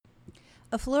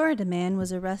A Florida man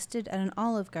was arrested at an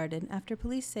Olive Garden after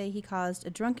police say he caused a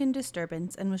drunken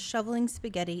disturbance and was shoveling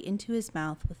spaghetti into his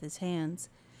mouth with his hands.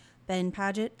 Ben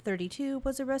Paget, 32,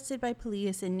 was arrested by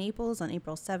police in Naples on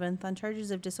April 7th on charges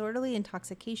of disorderly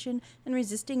intoxication and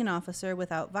resisting an officer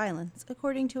without violence,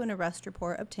 according to an arrest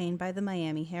report obtained by the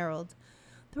Miami Herald.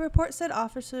 The report said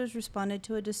officers responded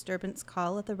to a disturbance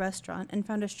call at the restaurant and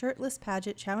found a shirtless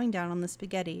Paget chowing down on the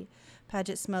spaghetti.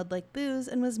 Paget smelled like booze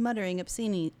and was muttering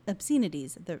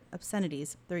obscenities, the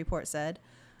report said.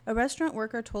 A restaurant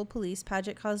worker told police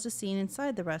Paget caused a scene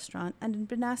inside the restaurant and had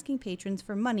been asking patrons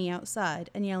for money outside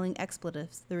and yelling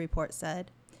expletives, the report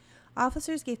said.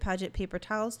 Officers gave Paget paper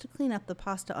towels to clean up the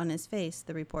pasta on his face,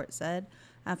 the report said.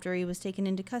 After he was taken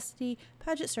into custody,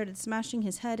 Paget started smashing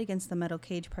his head against the metal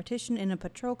cage partition in a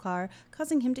patrol car,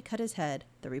 causing him to cut his head,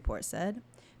 the report said.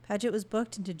 Paget was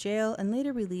booked into jail and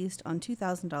later released on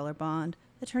 $2,000 bond.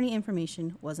 Attorney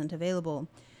information wasn't available.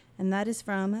 And that is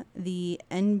from the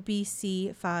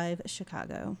NBC5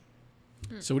 Chicago.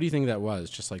 So what do you think that was?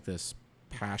 Just like this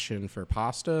passion for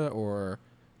pasta, or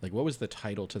like what was the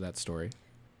title to that story?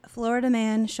 Florida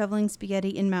man shoveling spaghetti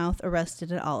in mouth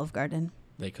arrested at Olive Garden.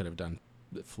 They could have done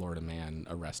Florida man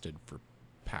arrested for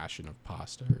passion of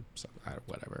pasta or something,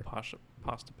 whatever. Pasta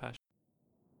passion.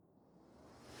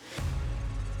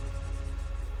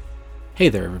 Hey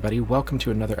there, everybody. Welcome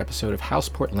to another episode of House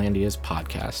Portlandia's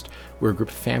podcast. We're a group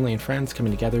of family and friends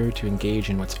coming together to engage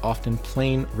in what's often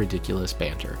plain, ridiculous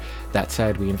banter. That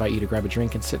said, we invite you to grab a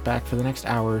drink and sit back for the next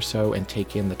hour or so and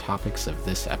take in the topics of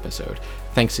this episode.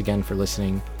 Thanks again for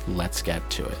listening. Let's get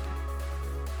to it.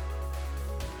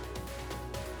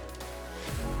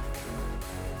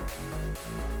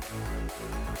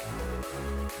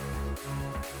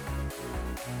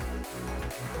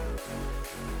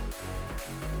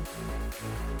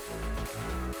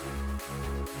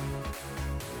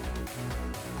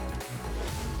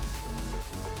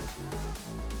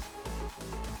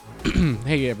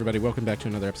 Hey everybody, welcome back to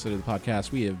another episode of the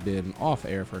podcast. We have been off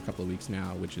air for a couple of weeks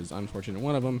now, which is unfortunate.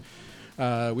 One of them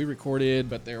we recorded,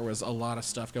 but there was a lot of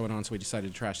stuff going on, so we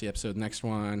decided to trash the episode. The next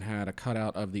one had a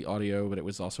cutout of the audio, but it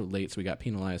was also late, so we got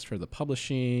penalized for the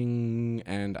publishing,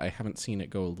 and I haven't seen it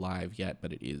go live yet,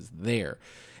 but it is there.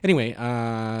 Anyway,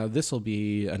 this will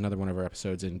be another one of our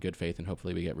episodes in good faith, and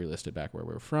hopefully we get relisted back where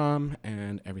we're from,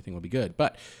 and everything will be good.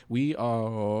 But we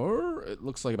are, it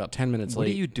looks like about 10 minutes late.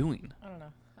 What are you doing? I don't know.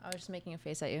 I was just making a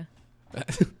face at you.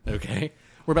 Okay.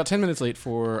 We're about 10 minutes late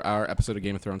for our episode of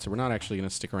Game of Thrones, so we're not actually going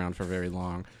to stick around for very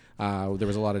long. There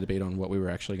was a lot of debate on what we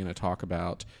were actually going to talk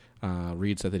about.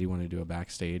 Reed said that he wanted to do a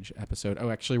backstage episode.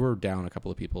 Oh, actually, we're down a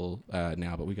couple of people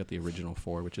now, but we got the original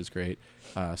 4, which is great.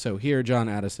 So here, John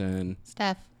Addison.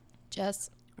 Steph. Jess.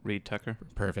 Reed Tucker.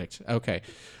 Perfect. Okay.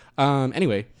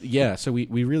 Anyway, yeah, so we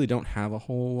really don't have a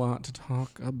whole lot to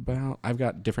talk about. I've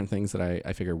got different things that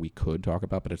I figure we could talk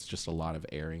about, but it's just a lot of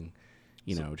airing,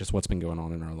 just what's been going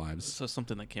on in our lives. So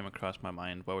something that came across my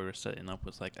mind while we were setting up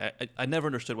was like, I never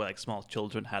understood why like small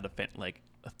children had a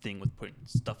thing with putting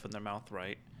stuff in their mouth,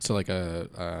 right? So like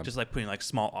just like putting like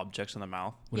small objects in their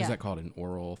mouth. What is that called? An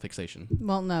oral fixation?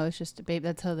 Well, no, it's just a babe.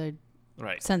 That's how they're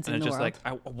right. sensing and the it's just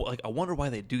world. I wonder why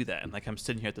they do that. And like I'm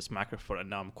sitting here at this microphone, and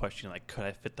now I'm questioning like, could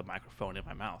I fit the microphone in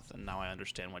my mouth? And now I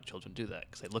understand why children do that,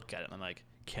 because they look at it and I'm like,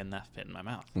 can that fit in my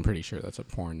mouth? I'm pretty sure that's a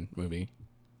porn movie.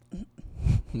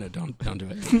 No, don't do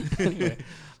it. Anyway,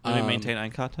 do they maintain eye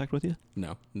contact with you?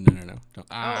 No. Don't.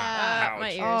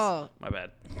 My ears. Oh, My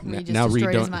bad. Reed just now Reed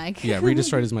destroyed his don't. mic. Yeah, Reed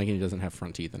destroyed his mic and he doesn't have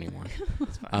front teeth anymore.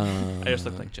 That's fine. I just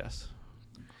look like Jess.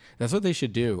 That's what they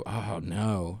should do. Oh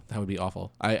no, that would be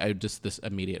awful. I just, this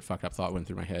immediate fucked up thought went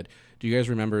through my head. Do you guys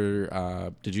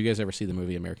remember? Did you guys ever see the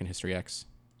movie American History X?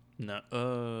 No.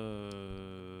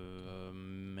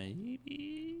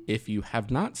 Maybe. If you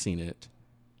have not seen it,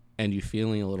 and you're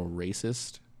feeling a little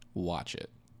racist, watch it.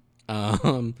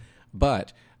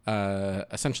 But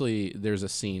essentially, there's a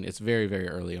scene. It's very, very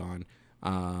early on.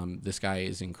 This guy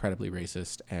is incredibly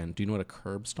racist. And do you know what a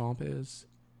curb stomp is?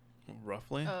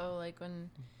 Roughly. Oh, like when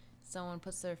someone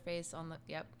puts their face on the...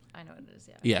 Yep, I know what it is,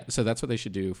 yeah. Yeah, so that's what they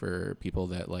should do for people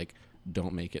that, like,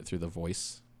 don't make it through the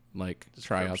voice, like, Just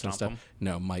tryouts and curb stuff. stomp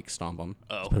No, Mike stomp them.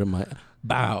 Oh. Put him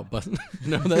bow. But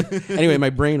no, anyway, my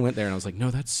brain went there, and I was like,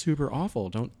 no, that's super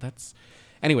awful.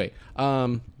 Anyway,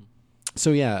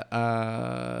 so yeah,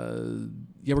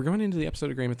 we're going into the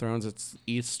episode of Game of Thrones. It's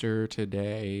Easter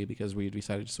today because we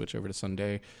decided to switch over to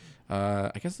Sunday.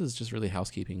 I guess this is just really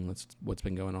housekeeping. That's what's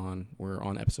been going on. We're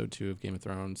on episode 2 of Game of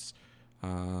Thrones.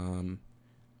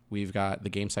 We've got the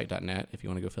gamesite.net. If you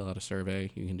want to go fill out a survey,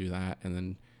 you can do that and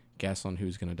then guess on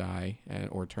who's going to die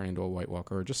or turn into a White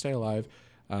Walker or just stay alive.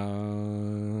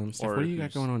 Steph, what do you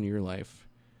got going on in your life?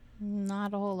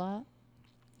 Not a whole lot.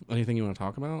 Anything you want to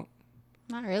talk about?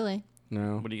 Not really.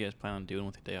 No. What do you guys plan on doing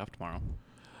with your day off tomorrow?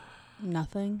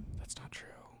 Nothing. That's not true.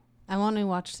 I want to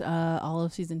watch all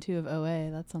of season 2 of OA.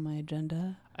 That's on my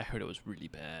agenda. I heard it was really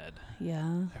bad.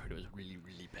 Yeah. I heard it was really,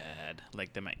 really bad.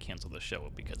 Like, they might cancel the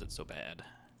show because it's so bad.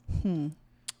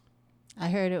 I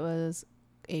heard it was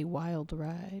a wild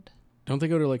ride. Don't they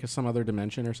go to like some other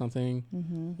dimension or something?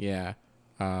 Mm-hmm. Yeah.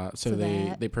 So So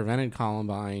that- they prevented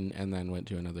Columbine and then went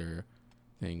to another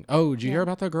thing. Oh, did you hear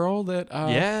about the girl that?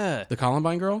 Yeah. The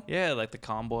Columbine girl. Yeah, like the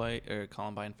Columbine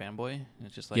fanboy.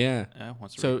 It's just like, Yeah.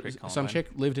 wants to So recreate Columbine. some chick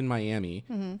lived in Miami,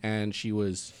 and she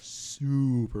was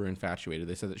super infatuated.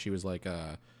 They said that she was like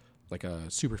a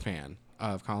super fan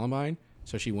of Columbine.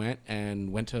 So she went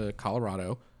to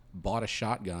Colorado, bought a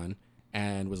shotgun,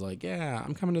 and was like, "Yeah,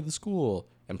 I'm coming to the school."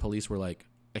 And police were like,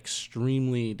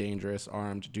 extremely dangerous,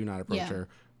 armed. Do not approach Yeah. her.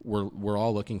 We're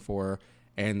all looking for her.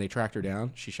 And they tracked her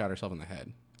down. She shot herself in the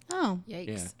head. Oh. Yikes.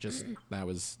 Yeah, just there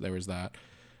was that.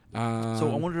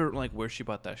 So I wonder, like, where she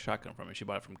bought that shotgun from. If she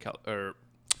bought it from I think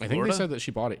they Florida? said that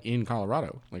she bought it in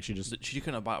Colorado. Like she just She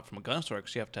couldn't have bought it from a gun store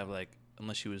because you have to have, like,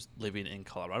 unless she was living in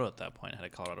Colorado at that point, had a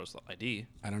Colorado ID.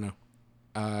 I don't know.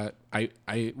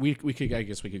 We could I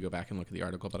guess we could go back and look at the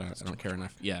article, but I don't care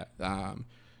enough. Yeah.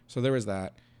 So there was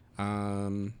that.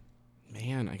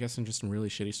 Man, I guess just some really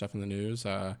shitty stuff in the news.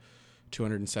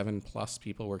 207 plus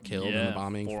people were killed in the Yeah,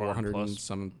 bombing. 400 400 and plus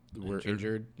some were injured.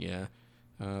 injured. Yeah.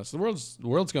 So the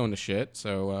world's going to shit.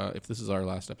 So if this is our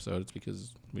last episode, it's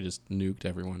because we just nuked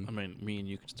everyone. I mean, me and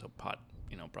you can still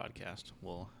broadcast.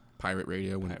 Well, Pirate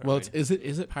radio. Pirate Well, radio.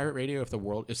 is it pirate radio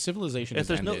if civilization if is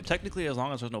there's ended? technically, as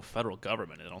long as there's no federal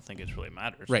government, I don't think it really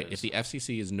matters. Right. It's- If the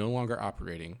FCC is no longer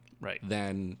operating, right.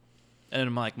 then And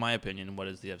in my opinion, what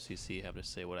does the FCC have to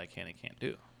say what I can and can't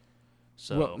do?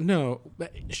 So well, no,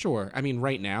 but sure. I mean,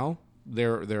 right now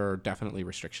there are definitely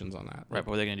restrictions on that. right, but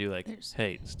what are they gonna do? Like, There's-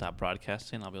 hey, stop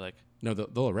broadcasting. I'll be like, No,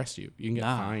 they'll arrest you. You can get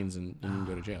Nah. fines and you can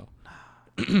go to jail.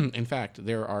 In fact,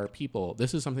 there are people.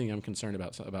 This is something I'm concerned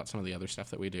about some of the other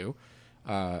stuff that we do.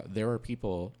 There are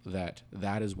people that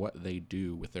is what they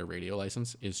do with their radio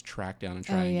license is track down and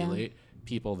Oh, yeah. triangulate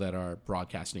people that are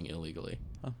broadcasting illegally.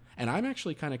 Huh. And I'm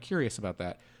actually kind of curious about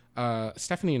that.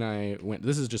 Stephanie and I went.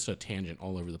 This is just a tangent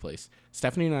all over the place.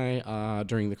 Stephanie and I,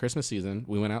 during the Christmas season,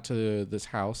 we went out to this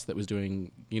house that was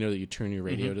doing. That you turn your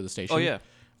radio to the station. oh yeah,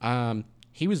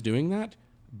 He was doing that,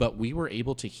 but we were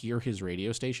able to hear his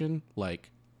radio station.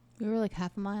 Like, We were like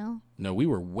half a mile. no, we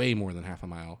were way more than half a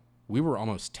mile. We were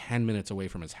almost 10 minutes away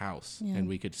from his house, Yeah. and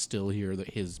we could still hear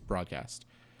his broadcast.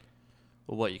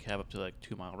 well, what you can have up to like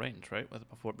 2 mile range, right?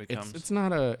 Before it becomes It's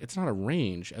not a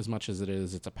range as much as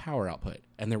it's a power output.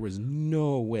 And there was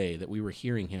no way that we were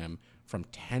hearing him from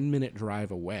 10-minute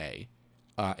drive away.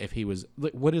 If he was,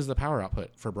 what is the power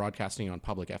output for broadcasting on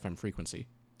public FM frequency?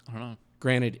 I don't know.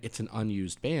 Granted, it's an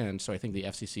unused band, so I think the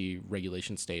FCC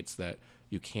regulation states that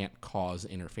you can't cause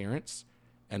interference.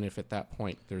 And if at that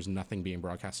point there's nothing being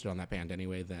broadcasted on that band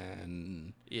anyway,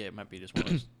 then Yeah, it might be just one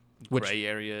of those Which- gray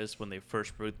areas when they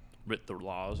first wrote the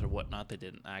laws or whatnot. They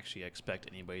didn't actually expect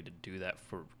anybody to do that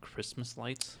for Christmas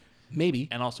lights. maybe.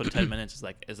 And also, 10 minutes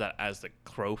is that as the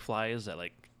crow flies? That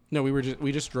like No,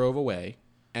 we just drove away,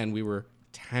 and we were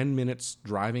 10 minutes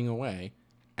driving away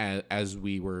as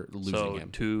we were losing so him.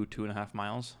 2.5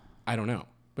 miles. I don't know.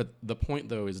 But the point,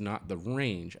 though, is not the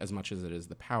range as much as it is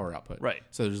the power output. Right.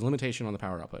 So there's limitation on the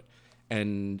power output,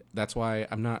 and that's why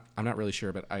I'm not really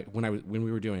sure. But when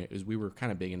we were doing it, we were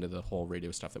kind of big into the whole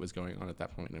radio stuff that was going on at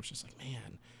that point, and I was just like,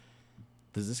 man,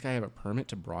 does this guy have a permit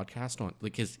to broadcast on?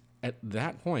 Because at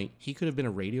that point, he could have been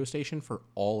a radio station for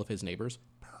all of his neighbors,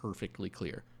 perfectly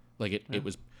clear. Like it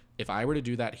was. If I were to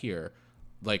do that here,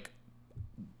 like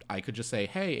I could just say,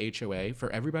 hey, HOA,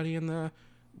 for everybody in the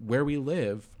where we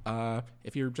live,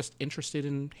 if you're just interested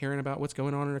in hearing about what's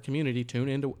going on in our community, tune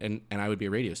into, and I would be a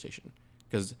radio station,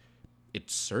 because it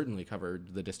certainly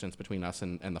covered the distance between us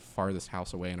and the farthest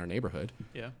house away in our neighborhood.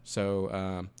 Yeah.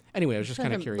 So anyway, I was just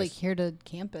kind of From, curious. Like here to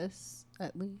campus,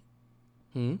 at least.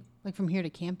 Hmm? Like from here to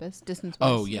campus, distance.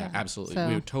 Oh yeah, absolutely. So,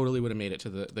 We totally would have made it to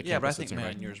the Yeah, but I campus think that's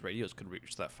nearby. man, yours radios could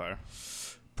reach that far.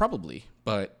 Probably,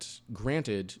 but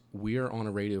granted, we are on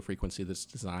a radio frequency that's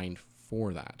designed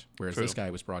for that, whereas True. this guy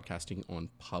was broadcasting on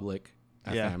public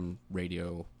Yeah. FM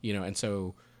radio, and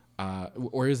so,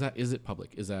 or is it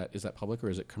public? Is that public or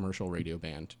is it commercial radio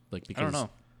band? Like, I because don't know.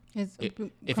 it's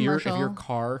if your commercial.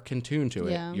 car can tune to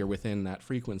it, Yeah. you're within that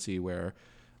frequency where,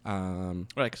 Right,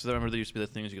 because I remember there used to be the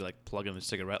things you could, like plug in the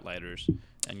cigarette lighters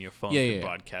and your phone Yeah, could yeah.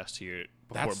 broadcast to your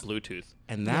before That's- Bluetooth.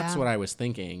 and that's Yeah. what I was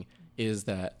thinking. is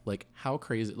that like how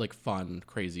crazy, like fun,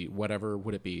 crazy, whatever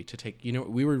would it be to take,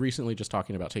 we were recently just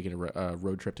talking about taking a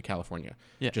road trip to California,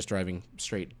 just driving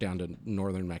straight down to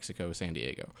northern Mexico, San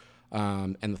Diego.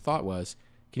 And the thought was,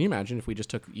 can you imagine if we just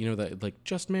took, the like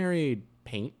just married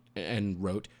paint and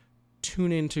wrote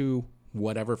tune into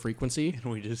whatever frequency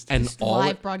And we just and all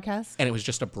Live broadcast. and it was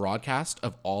just a broadcast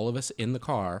of all of us in the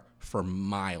car for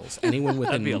miles. Anyone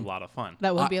within that'd be a lot of fun.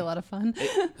 That would be a lot of fun.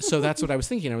 So that's what I was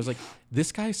thinking. I was like,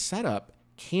 this guy's setup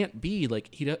can't be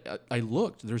like I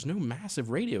looked. There's no massive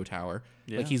radio tower.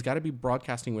 Yeah. Like he's got to be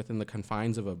broadcasting within the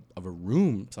confines of a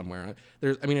room somewhere.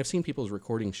 I've seen people's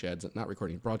recording sheds, not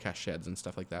recording, broadcast sheds and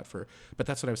stuff like that. But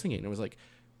that's what I was thinking. It was like,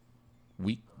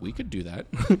 we could do that,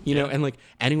 and like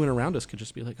anyone around us could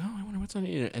just be like, oh, I wonder what's on,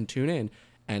 and tune in,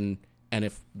 and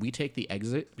if we take the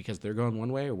exit because they're going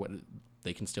one way or what,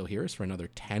 they can still hear us for another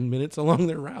 10 minutes along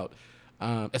their route.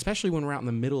 Especially when we're out in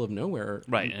the middle of nowhere.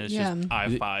 Right, and it's just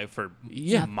I-5 for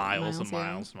miles and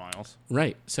miles and miles.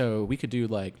 Right, so we could do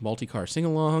like multi-car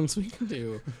sing-alongs. We could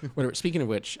do whatever. Speaking of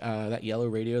which, that yellow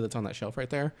radio that's on that shelf right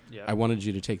there, I wanted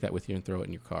you to take that with you and throw it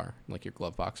in your car, like your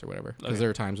glove box or whatever. Because there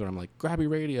are times when I'm like, grab your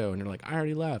radio, and you're like, I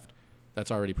already left.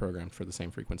 That's already programmed for the same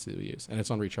frequency that we use, and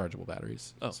it's on rechargeable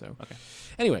batteries. Oh, so okay.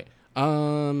 Anyway,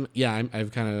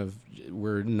 I've kind of,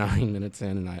 we're 9 minutes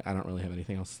in, and I don't really have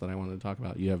anything else that I wanted to talk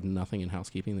about. You have nothing in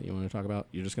housekeeping that you want to talk about?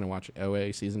 You're just going to watch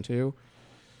OA season 2?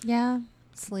 Yeah.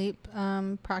 Sleep.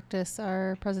 Practice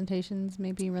our presentations.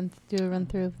 Maybe do a run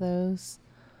through of those.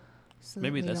 So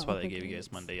Maybe that we that's don't why they gave you overdo guys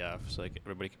it. Monday off, so like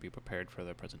everybody could be prepared for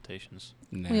their presentations.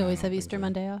 Nah, We I always don't have think Easter so.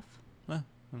 Monday off. Well,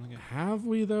 okay. Have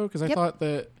we, though? Because I Yep. thought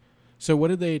that... So what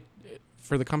did they...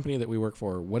 For the company that we work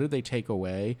for, what did they take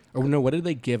away? Or no, what did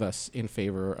they give us in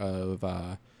favor of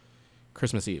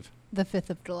Christmas Eve? The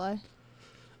 5th of July.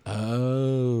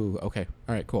 Oh, okay.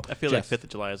 All right, cool. I feel Jess, like 5th of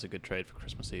July is a good trade for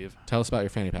Christmas Eve. tell us about your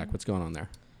fanny pack. What's going on there?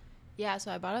 Yeah,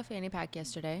 so I bought a fanny pack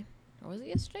yesterday. Or was it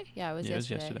yesterday? Yeah, it was Yeah, it was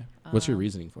yesterday. yesterday. What's your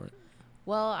reasoning for it?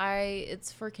 Well,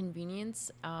 it's for convenience,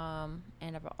 and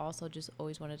I've also just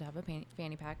always wanted to have a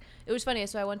fanny pack. It was funny.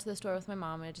 So I went to the store with my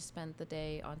mom, and I just spent the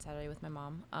day on Saturday with my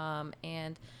mom.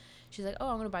 And she's like, "Oh,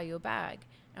 I'm gonna buy you a bag."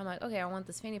 And I'm like, "Okay, I want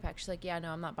this fanny pack." She's like, "Yeah, no,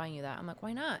 I'm not buying you that." I'm like,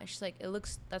 "Why not?" She's like,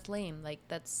 "That's lame. Like,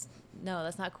 that's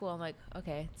not cool." I'm like,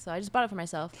 "Okay." So I just bought it for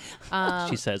myself.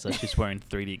 She says that she's wearing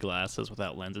 3D glasses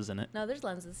without lenses in it. No, there's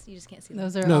lenses. You just can't see them.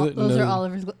 Those are No, those no, are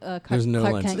Oliver's there's no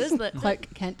Clark lenses. Kent, There's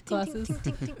Clark Kent glasses.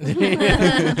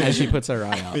 As she puts her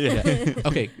eye out. Yeah.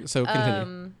 Okay, so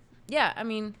continue. Yeah, I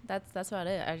mean that's about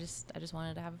it. I just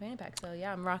wanted to have a fanny pack. So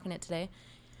yeah, I'm rocking it today.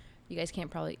 You guys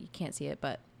can't see it,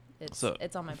 but it's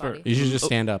on my for- body. You should just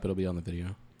stand up. It'll be on the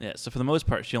video. Yeah, so for the most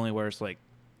part, she only wears like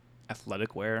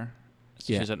athletic wear.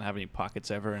 So Yeah. she doesn't have any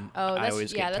pockets ever, and Oh, I that's-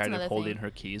 always yeah, get that's tired of another holding thing.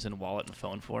 her keys and wallet and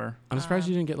phone for her. I'm surprised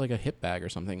you didn't get like a hip bag or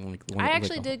something. Like one, I like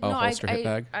actually a, did. a No, holster hip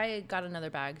bag. I got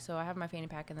another bag. So I have my fanny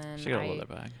pack, and then She got a I leather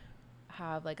bag.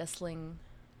 have like a sling,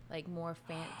 like more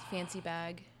fancy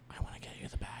bag. I want to get you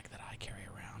the bag that I carry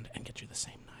around and get you the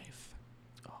same knife.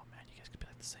 Oh man, you guys could be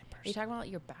like the same Are you person. talking about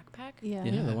your backpack? Yeah.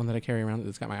 Yeah, the one that I carry around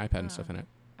that's got my iPad and stuff in it.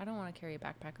 I don't want to carry a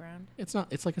backpack around. It's not.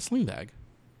 It's like a sling bag,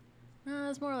 No,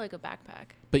 it's more like a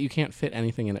backpack. but you can't fit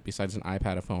anything in it besides an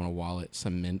iPad, a phone, a wallet,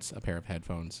 some mints, a pair of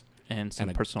headphones, And some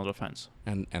And a- personal defense.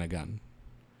 and a gun.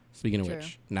 Speaking of True.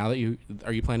 which, now that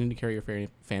are you planning to carry your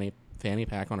fanny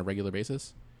pack on a regular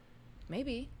basis?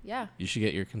 Maybe. Yeah. You should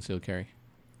get your concealed carry.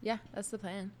 Yeah, that's the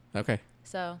plan. Okay.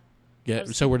 So Yeah. What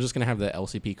is- So we're just gonna have the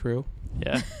LCP crew.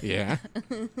 Yeah. Yeah.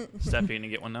 Steph, you gonna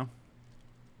get one now?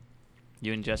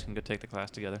 You and Jess can go take the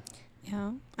class together.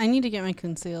 Yeah. I need to get my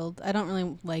concealed. I don't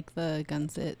really like the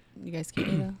guns that you guys keep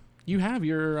me though. You have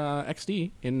your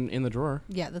XD in the drawer.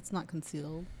 Yeah, that's not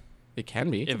concealed. It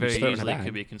can be. It You very just throw it in a easily bag.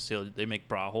 could be concealed. They make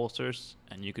bra holsters,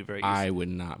 and you could very easily. I would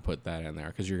not put that in there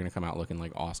because you're gonna come out looking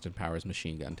like Austin Powers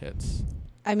machine gun tits.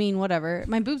 I mean, whatever.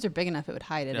 My boobs are big enough; it would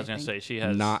hide it. I was I gonna think. say she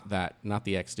has. Not the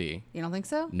XD. You don't think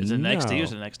so? Is it an XD or No.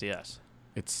 is it an XDS?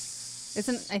 It's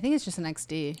an. I think it's just an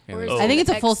XD. Yeah, Or there's- is I think it it's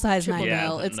a X full size triple 9mm.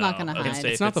 Yeah, It's not no, gonna I was gonna hide. say-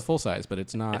 it's if not the it's- full size, but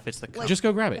it's not. If it's the Just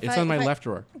go grab it. if It's I- on my if I- left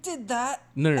drawer. did that.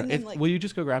 No. and then, like- Will you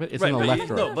just go grab it? It's right, in the but left you-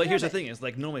 drawer. No, but here's the thing: is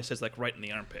like normally it says like right in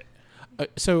the armpit.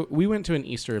 So we went to an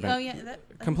Easter event. Oh yeah. That,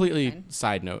 Completely fine.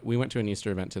 side note. We went to an Easter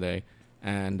event today,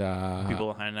 and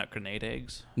People handing out grenade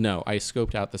eggs. no, I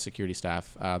scoped out the security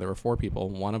staff. There were 4 people.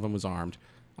 One of them was armed,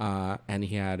 and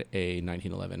he had a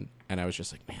 1911. And I was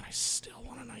just like, man, I still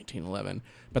want a 1911.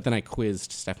 But then I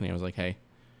quizzed Stephanie. I was like, hey,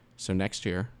 so next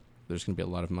year there's going to be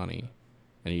a lot of money,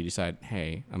 and you decide,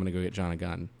 hey, I'm going to go get John a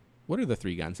gun. What are the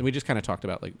 3 guns? And we just kind of talked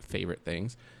about like favorite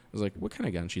things. I was like, what kind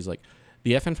of gun? She's like,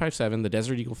 the FN57, the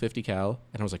Desert Eagle 50 cal,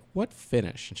 and I was like, what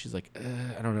finish? And she's like,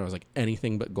 I don't know. I was like,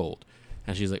 anything but gold.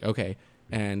 And she's like, okay.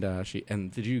 And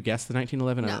did you guess the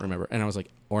 1911? I No. don't remember. And I was like,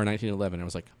 or 1911. I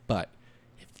was like, but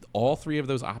if all three of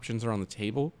those options are on the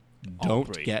table, All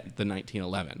don't three. get the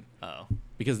 1911 Oh.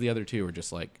 because the other two are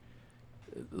just like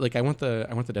I want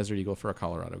the Desert Eagle for a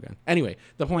Colorado gun. Anyway,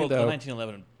 the point Well, though, the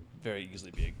 1911 would very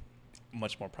easily be a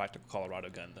much more practical Colorado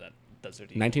gun than a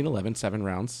Desert Eagle. 1911, 7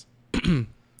 rounds,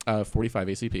 45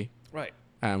 ACP, Right.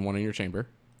 and 1 in your chamber.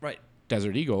 Right.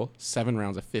 Desert Eagle, 7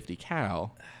 rounds of 50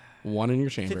 cal, 1 in your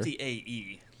chamber. 50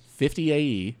 AE. 50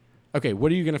 AE. Okay,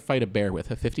 what are you going to fight a bear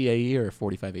with? A 50 AE or a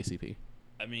 45 ACP?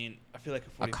 I mean, I feel like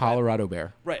a A 45. Colorado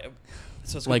bear. Right.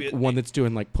 So it's gonna Like be one that's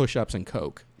doing like push-ups and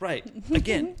coke, right.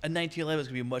 Again, a 1911 is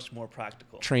gonna be much more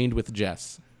practical trained with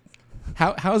Jess.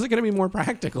 How is it going to be more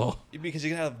practical? because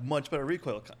you're gonna have much better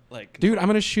recoil. Like, Dude, I'm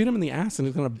going to shoot him in the ass and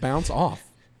it's going to bounce off.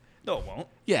 no, it won't.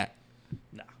 Yeah.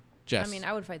 Nah. Jess. I mean,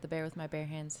 I would fight the bear with my bare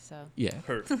hands. So. yeah.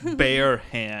 Her bare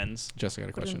hands. Jess, I got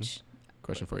a question. Ba-dum-tsh.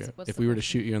 Question for you. What's If the we were to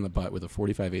question? shoot you in the butt with a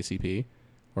 45 ACP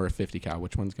or a 50 cal,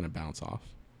 which one's going to bounce off?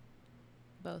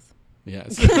 Both.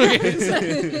 Yes.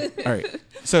 All right.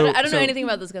 So I don't know so- anything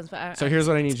about those guns, but So here's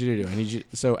what I need you to do. I need you.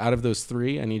 So out of those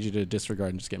 3, I need you to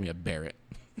disregard and just get me a Barrett.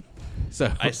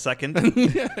 So I second.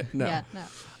 no. Yeah,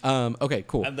 no. Okay.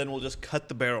 Cool. And then we'll just cut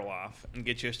the barrel off and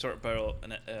get you a short barrel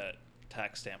and a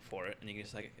tax stamp for it, and you can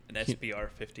just like an SBR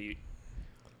 50. Can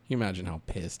you imagine how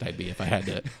pissed I'd be if I had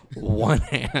to one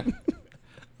hand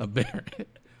a Barrett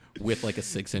with like a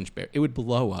 6-inch Barrett? It would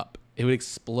blow up. It would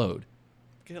explode.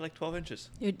 Get it like 12 inches.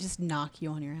 It would just knock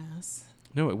you on your ass.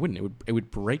 No, it wouldn't. It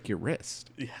would break your wrist,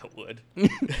 Yeah, it would.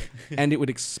 and it would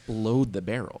explode the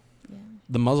barrel. Yeah.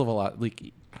 The muzzle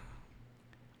velocity.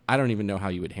 I don't even know how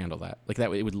you would handle that. Like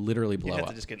that, it would literally You blow have up.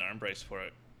 to just get an arm brace for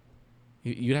it.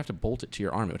 You'd have to bolt it to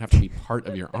your arm. It would have to be part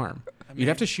of your arm. I You'd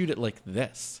have to mean- shoot it like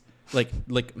this,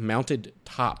 like mounted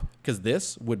top, because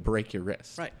this would break your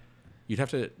wrist. Right. You'd have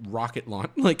to rocket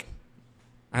launch. Like,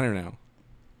 I don't know.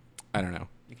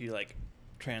 You could like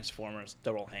Transformers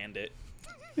double hand it.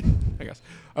 I guess.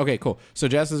 Okay, cool. So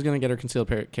Jess is gonna get her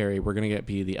concealed carry. We're gonna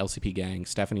be the LCP gang.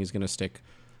 Stephanie's gonna stick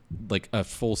like a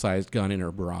full-sized gun in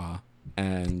her bra,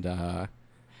 and I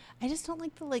just don't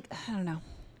like I don't know.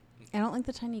 I don't like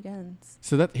the tiny guns.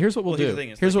 so that here's what we'll here's do. the thing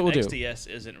is, Here's like, what we'll an do. XDS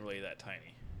isn't really that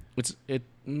tiny.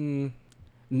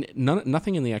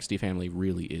 Nothing in the XD family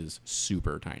really is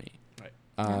super tiny. Right.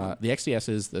 No. The XDS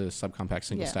is the subcompact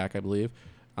single Yeah. stack, I believe.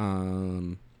 Yeah,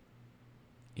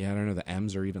 I don't know. The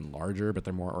M's are even larger, but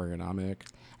they're more ergonomic.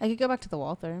 I could go back to the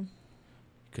Walther.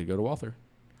 Could go to Walther.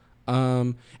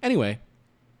 Anyway,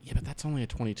 yeah, but that's only a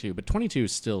 22. But 22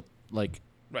 is still like,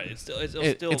 Right. It'll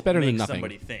It- still it's better than make nothing.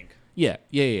 somebody think. yeah.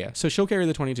 So she'll carry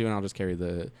the 22, and I'll just carry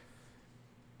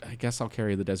I guess I'll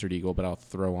carry the Desert Eagle, but I'll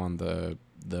throw on the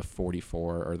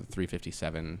 44 or the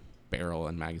 357 barrel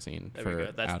and magazine There for we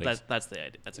go. outings. That's the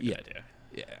idea. That's a good Yeah. idea.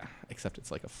 Yeah, except it's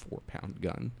like a 4-pound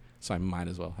gun, so I might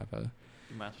as well have a.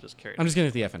 You might as well just carry it. I'm just gonna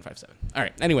get the FN57. All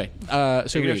right. Anyway, so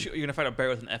So you're Reed, gonna fight a bear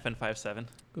with an FN57.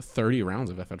 30 rounds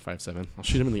of FN57. I'll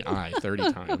shoot him in the eye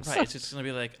 30 times. Right. It's just gonna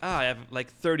be like, I have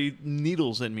like 30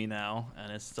 needles in me now,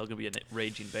 and it's still gonna be a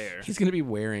raging bear. He's gonna be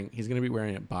wearing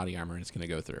a body armor, and it's gonna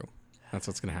go through. That's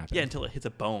what's gonna happen. Yeah, until it hits a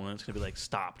bone, and it's gonna be like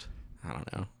stopped. I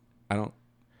don't know.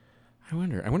 I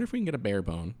wonder if we can get a bear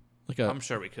bone, I'm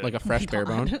sure we could. like a fresh bear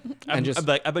bone, and just.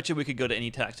 I bet you we could go to any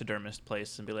taxidermist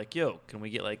place and be like, "Yo, can we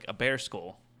get like a bear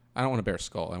skull?" I don't want a bear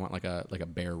skull. I want like a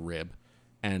bear rib,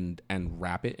 and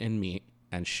wrap it in meat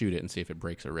and shoot it and see if it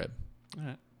breaks a rib. All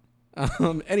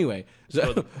right. Anyway,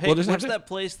 So, so hey, we'll just have what's to- that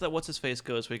place that what's his face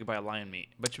goes where you could buy lion meat?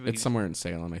 I bet you we It's could, somewhere in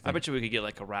Salem, I think. I bet you we could get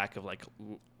like a rack of like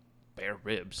bear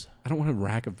ribs. I don't want a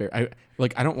rack of bear.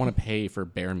 I don't want to pay for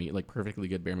bear meat, like perfectly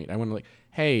good bear meat. I want to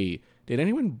hey, did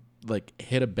anyone like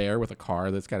hit a bear with a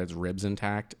car that's got its ribs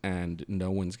intact and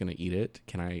no one's gonna eat it?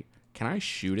 Can I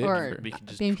shoot it? Or We could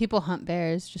just being people hunt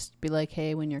bears, just be like,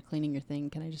 hey, when you're cleaning your thing,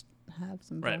 can I just have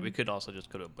some right. bone? We could also just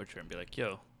go to a butcher and be like,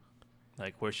 "Yo,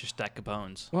 like where's your stack of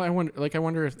bones?" Well, I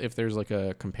wonder if there's like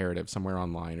a comparative somewhere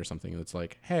online or something that's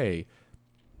like, hey,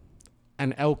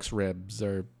 an elk's ribs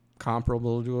are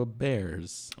comparable to a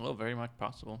bear's. Well, very much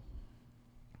possible.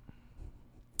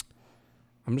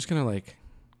 I'm just gonna like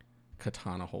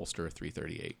katana holster a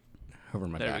 338 over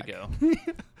my There back. we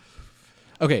go.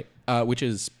 Okay, which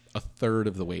is a third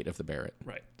of the weight of the Barrett.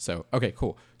 Right. So okay,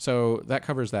 cool. So that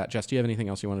covers that. Jess, do you have anything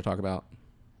else you want to talk about?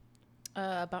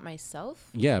 About myself?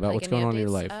 Yeah, about Like what's any going on in your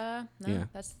updates? life. No, Yeah.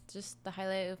 that's just the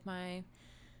highlight of my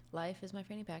life is my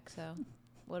fanny pack. So,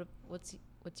 what's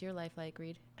your life like,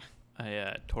 Reed?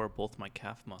 I tore both my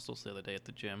calf muscles the other day at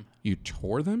the gym. You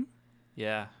tore them?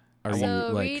 Yeah, Are So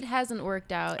you like? Reed hasn't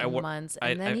worked out I in wa- months, I-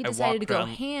 and then I- he I decided to walked go around-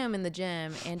 ham in the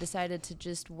gym and decided to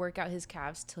just work out his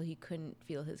calves till he couldn't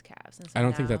feel his calves. And so I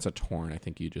don't think now- that's a torn. I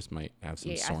think you just might have some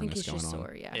Yeah, I think soreness he's going just on.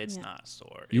 sore. Yeah. It's Yeah. not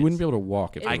sore. You wouldn't It's- be able to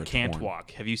walk if I you were can't torn.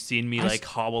 walk. Have you seen me I like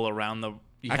hobble around the?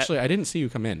 Actually, I didn't see you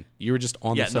come in. You were just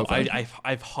on yeah, the no, sofa.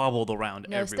 I've hobbled around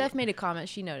No, everywhere. Steph made a comment.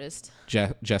 She noticed.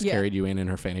 Jess Yeah. carried you in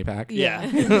her fanny pack. Yeah,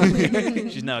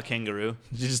 she's now a kangaroo.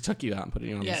 She just took you out and put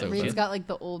you on the Yeah, sofa. Reed's got like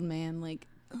the old man like.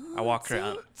 I walk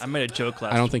around. I made a joke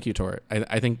last. I don't think you tore it.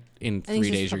 I think in I think 3 it's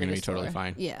days you're probably going to be just totally sore.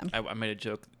 fine. Yeah. I made a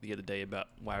joke the other day about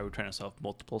why we're trying to solve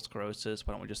multiple sclerosis.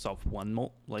 Why don't we just solve one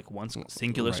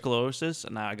singular Right. sclerosis?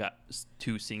 And now I got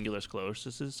 2 singular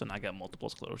scleroses, and I got multiple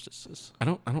sclerosis. I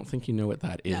don't think you know what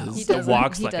that is. No. He It doesn't.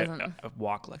 walks He like doesn't. I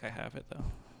walk like I have it though.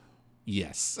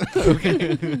 Yes.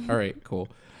 Okay. All right. Cool.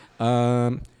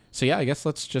 So yeah, I guess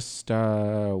let's just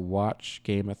watch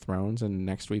Game of Thrones, and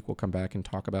next week we'll come back and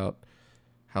talk about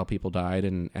how people died,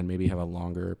 and maybe have a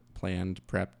longer planned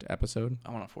prepped episode.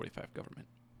 I want a 45 government.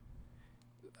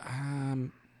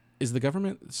 Is the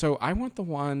government? So I want the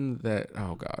one that.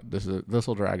 Oh God, this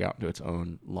will drag out into its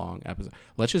own long episode.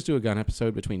 Let's just do a gun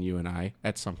episode between you and I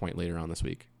at some point later on this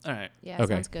week. All right. Yeah,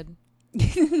 Okay. sounds good.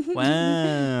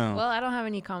 Wow. Well, I don't have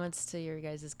any comments to your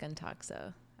guys' gun talk,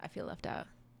 so I feel left out.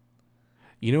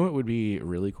 You know what would be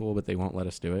really cool, but they won't let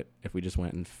us do it if we just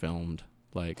went and filmed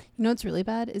like. You know what's really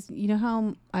bad is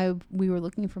how we were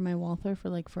looking for my Walther for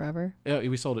like forever. Yeah,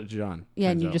 we sold it to John. Yeah,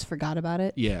 and turns you out. just forgot about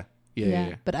it. Yeah.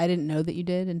 But I didn't know that you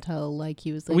did until like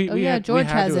he was like, We- "Oh we yeah, had- we George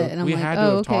had has to it," have- and I'm we like, had to "Oh,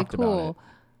 have okay, talked about cool." it.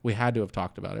 We had to have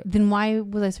talked about it. Then why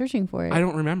was I searching for it? I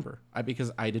don't remember.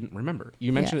 Because I didn't remember.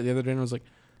 You mentioned it the other day, and I was like,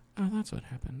 "Oh, that's what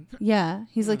happened." Yeah,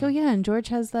 he's like, Hmm. "Oh yeah," and George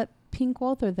has that pink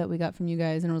Walther that we got from you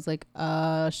guys, and I was like,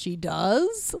 "She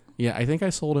does." Yeah, I think I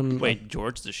sold him. Wait,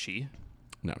 George the she?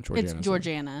 No, Georgiana. It's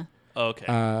Georgiana. Oh, okay.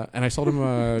 And I sold him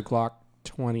a Glock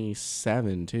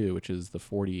 27 too, which is the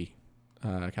 40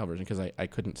 cal version, because I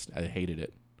couldn't. I hated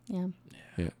it. Yeah.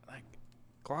 Yeah. Like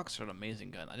Glocks are an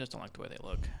amazing gun. I just don't like the way they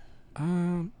look.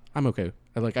 I'm okay.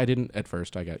 I didn't at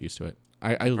first. I got used to it.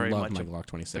 I Very love much my a- Glock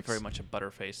They're 26. very much a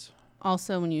butterface.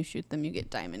 Also, when you shoot them, you get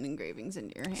diamond engravings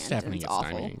into your hand, Stephanie and it's gets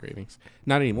awful. diamond engravings.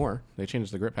 Not anymore. They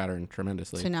changed the grip pattern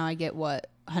tremendously. So now I get what,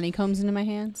 honeycombs into my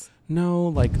hands. No,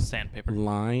 like Sandpaper.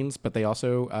 lines, but they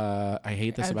also. I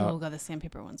hate this Oh about. god, the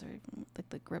sandpaper ones are like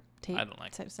the grip tape. I don't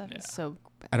like type stuff. yeah. It's so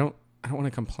bad. I don't want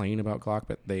to complain about Glock,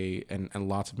 but they and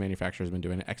lots of manufacturers have been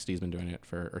doing it. XD's been doing it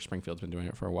or Springfield's been doing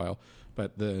it for a while.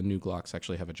 But the new Glocks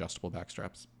actually have adjustable back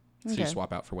straps, so you Okay.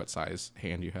 swap out for what size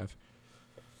hand you have.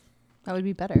 That would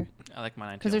be better I like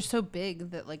mine because too. they're so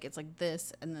big that like it's like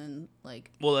this, and then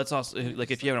like Well, that's also like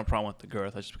if you have no problem with the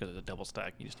girth, that's just because it's a double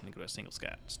stack. You just need to go to a single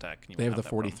stack. And you They have won't the that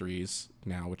problem. 43s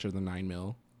now, which are the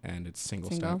 9mm, and it's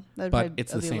single single. stack, That'd but probably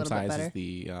it's the be a same little bit size as better.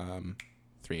 the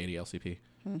 380 LCP.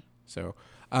 Hmm. So,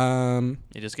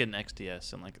 You just get an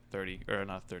XDS and like 30 or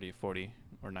not 30, 40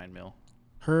 or 9mm.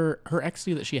 her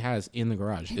XD that she has in the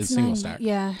garage It's is single 9 stack.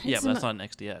 Yeah, Yeah, it's but that's not- not an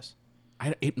XDS.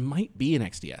 It might be an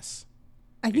XDS.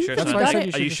 I Are you think sure that it's That's you why I not? got said you it.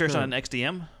 Are should you just sure it's go. not an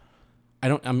XDM?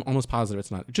 I'm almost positive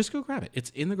it's not. Just go grab it. It's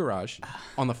in the garage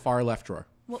on the far left drawer.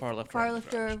 Well, Far left, far right,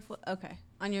 left garage. or okay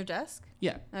on your desk.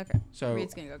 Yeah. Okay, So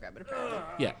Reed's gonna go grab it apparently.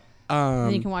 yeah.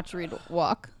 Then you can watch Reed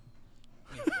walk.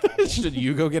 Should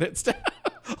you go get it, Steph?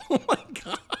 Oh my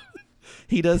god.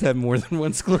 He does have more than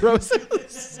one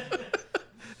sclerosis.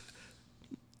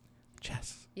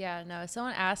 Jess, Yeah, no.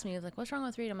 Someone asked me, like, "What's wrong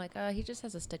with Reed?" I'm like, "He just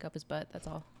has a stick up his butt. That's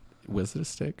all." was it a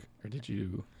stick or did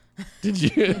you? Did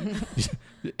you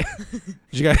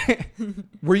guys?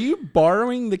 Were you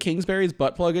borrowing the Kingsbury's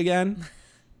butt plug again?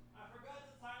 I forgot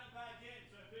to sign it back in,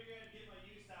 so I figured I'd get my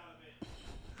use out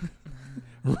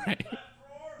of it. Right. Left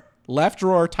drawer? Left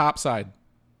drawer, top side.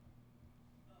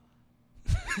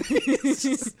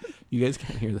 You guys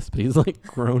can't hear this, but he's like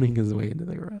groaning his way into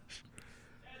the garage.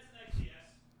 That's an XDS.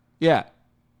 Yeah.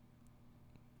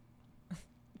 You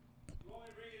want me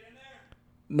to bring it in there?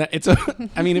 No, it's a,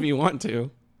 I mean, if you want to.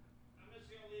 I'm just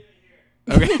going to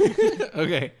leave it here. Okay.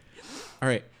 Okay. All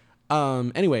right.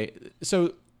 Anyway,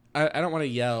 so I don't want to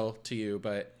yell to you,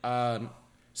 but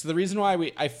so the reason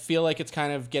why I feel like it's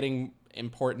kind of getting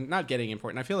important, not getting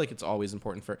important. I feel like it's always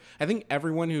important I think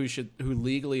everyone who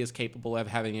legally is capable of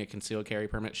having a concealed carry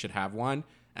permit should have one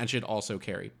and should also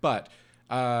carry. But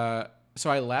so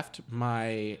I left my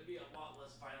It'd be a lot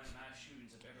less violent mass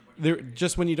shootings if everybody. there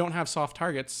just when you don't have soft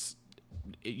targets,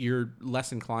 you're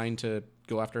less inclined to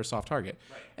go after a soft target.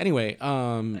 Right. Anyway,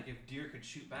 Like if deer could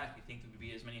shoot back, you think there would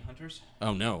be as many hunters?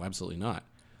 oh no, absolutely not.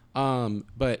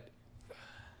 But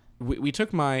we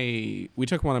took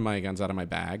one of my guns out of my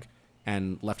bag,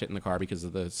 and left it in the car because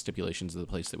of the stipulations of the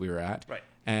place that we were at. Right.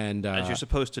 And As you're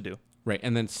supposed to do. right,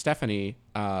 and then Stephanie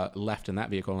left in that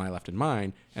vehicle, and I left in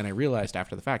mine. And I realized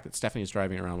after the fact that Stephanie's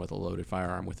driving around with a loaded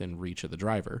firearm within reach of the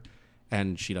driver,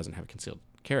 and she doesn't have a concealed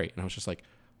carry. And I was just like,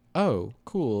 oh,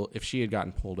 cool. If she had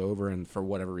gotten pulled over and for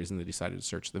whatever reason they decided to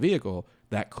search the vehicle,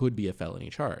 that could be a felony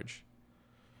charge.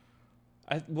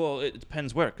 Well, it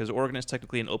depends where, because Oregon is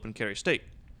technically an open carry state.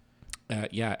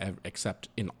 Except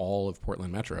in all of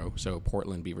Portland Metro. So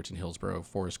Portland, Beaverton, Hillsborough,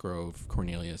 Forest Grove,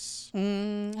 Cornelius.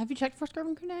 Have you checked Forest Grove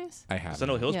and Cornelius? I have. So I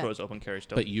know Hillsborough is open carry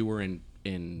still. But you were in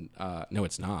no,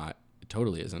 it's not. It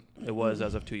totally isn't. It was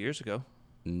as of 2 years ago.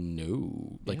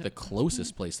 No, like Yeah. the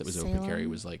closest place that was open carry Salem?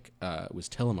 was was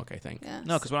Tillamook, I think. Yes.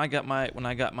 No, because when I got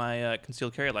my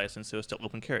concealed carry license, it was still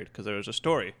open carried because there was a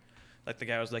story. Like the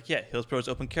guy was like, "Yeah, Hillsborough's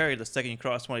open carry. The second you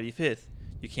cross 185th,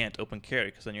 you can't open carry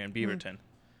because then you're in Beaverton."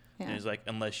 Yeah. And he's like,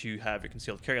 "Unless you have your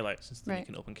concealed carry license, then you Right.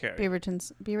 can open carry."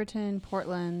 Beaverton,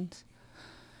 Portland.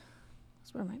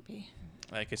 That's where it might be.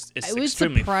 Like it's It would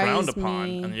extremely frowned surprise upon,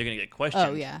 me- and you're gonna get questioned.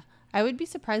 Oh yeah, I would be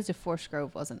surprised if Forest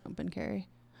Grove wasn't open carry.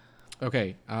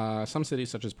 Okay, some cities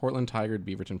such as Portland, Tigard,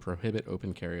 Beaverton prohibit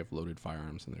open carry of loaded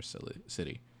firearms in their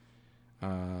city.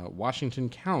 Washington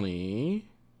County.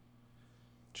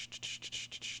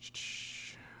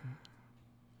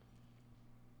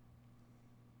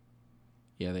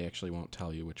 Yeah, they actually won't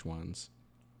tell you which ones.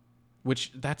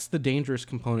 Which, that's the dangerous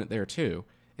component there, too,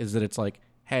 is that it's like,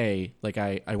 hey, like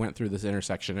I went through this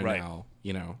intersection and Right. now,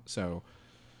 so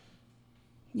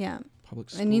Yeah,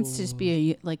 public it needs to just schools.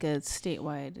 be a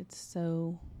statewide. It's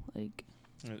so like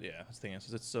Yeah, the thing is,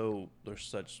 the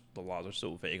laws are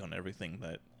so vague on everything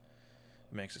that it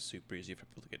makes it super easy for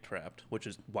people to get trapped, which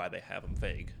is why they have them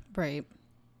vague. right.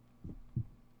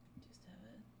 Just have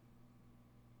it.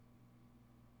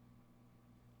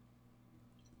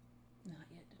 Not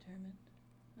yet determined.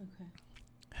 Okay.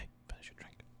 Hey, finish your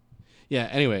drink. Yeah,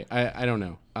 anyway, I don't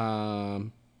know.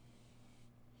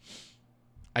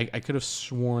 I could have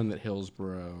sworn that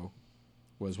Hillsborough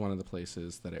was one of the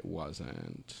places that it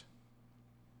wasn't.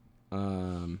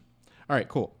 All right,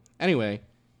 cool. Anyway,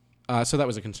 so that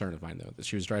was a concern of mine, though, that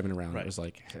she was driving around. Right. It was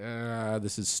like,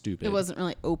 this is stupid. It wasn't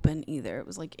really open either. It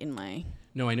was like in my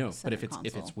No, I know. But center if it's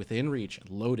console. within reach,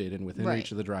 loaded and within Right.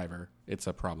 reach of the driver, it's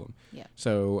a problem. Yeah.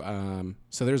 So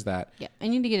so there's that. yeah. I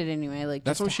need to get it anyway. Like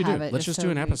That's just what we to should do. have it, Let's just so do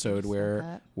an we can episode just have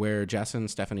that. where Jess and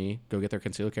Stephanie go get their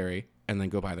concealed carry and then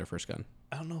go buy their first gun.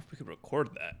 I don't know if we could record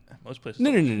that. Most places.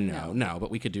 No, don't. no. But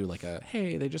we could do like a,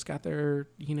 hey, they just got their,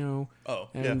 Oh,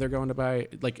 and yeah. they're going to buy,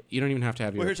 like, you don't even have to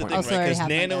have your Well, here's the thing, appointment. Also, I right? already Because have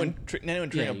my Nano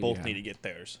and Trina Yeah, both yeah. need to get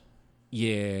theirs.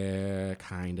 Yeah,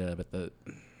 kind of, but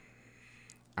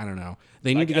I don't know.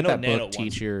 They Like, need to I get know that Nano book,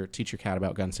 teach your cat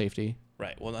about gun safety.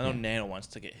 Right. Well, I know Yeah. Nano wants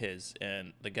to get his,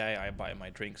 and the guy I buy my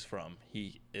drinks from,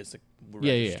 he is a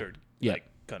Yeah, registered yeah. like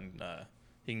gun.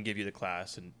 He can give you the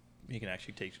class, and he can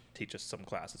actually teach us some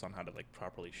classes on how to like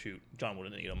properly shoot. John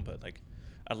wouldn't need them, but like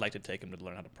I'd like to take him to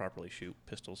learn how to properly shoot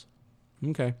pistols.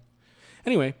 Okay.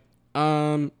 Anyway,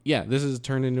 yeah, this has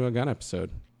turned into a gun episode.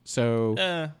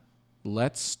 So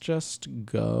let's just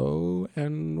go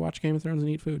and watch Game of Thrones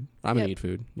and eat food. I'm gonna Yep. eat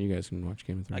food. You guys can watch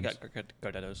Game of I Thrones. got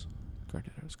Gardettos.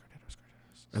 Garderos.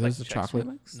 Are Like those the Chex chocolate?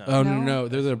 Mix? No, Oh no, No.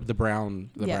 they're the brown,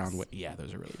 Yes. Yeah,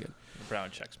 those are really good. brown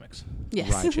Chex Mix.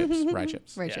 Yes. Rye chips, rye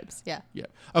chips. Rye Yeah. chips. Yeah. Yeah.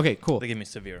 Okay, cool. They give me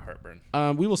severe heartburn.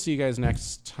 We will see you guys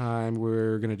next time.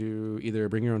 We're going to do either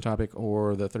Bring Your Own Topic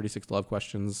or the 36 Love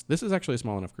Questions. This is actually a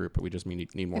small enough group, but we just need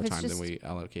more If it's time than just- we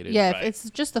allocated. Yeah. Right. If it's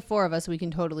just the four of us, we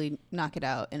can totally knock it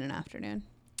out in an afternoon.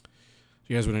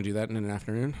 Do you guys want to do that in an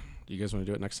afternoon? Do you guys want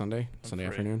to do it next Sunday? Sunday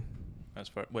free. afternoon? As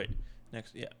far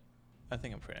next, yeah, I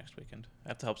think I'm free next weekend. I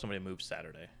have to help somebody move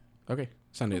Saturday. Okay.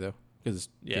 Sunday, though. Because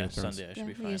Yeah, Sunday I should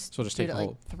be we fine. So just do take it a at whole-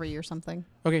 like 3 or something.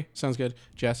 Okay, sounds good.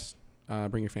 Jess,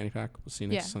 bring your fanny pack. We'll see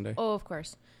you next Yeah. Sunday. Oh, of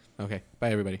course. Okay.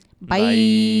 Bye, everybody. Bye.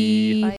 Bye.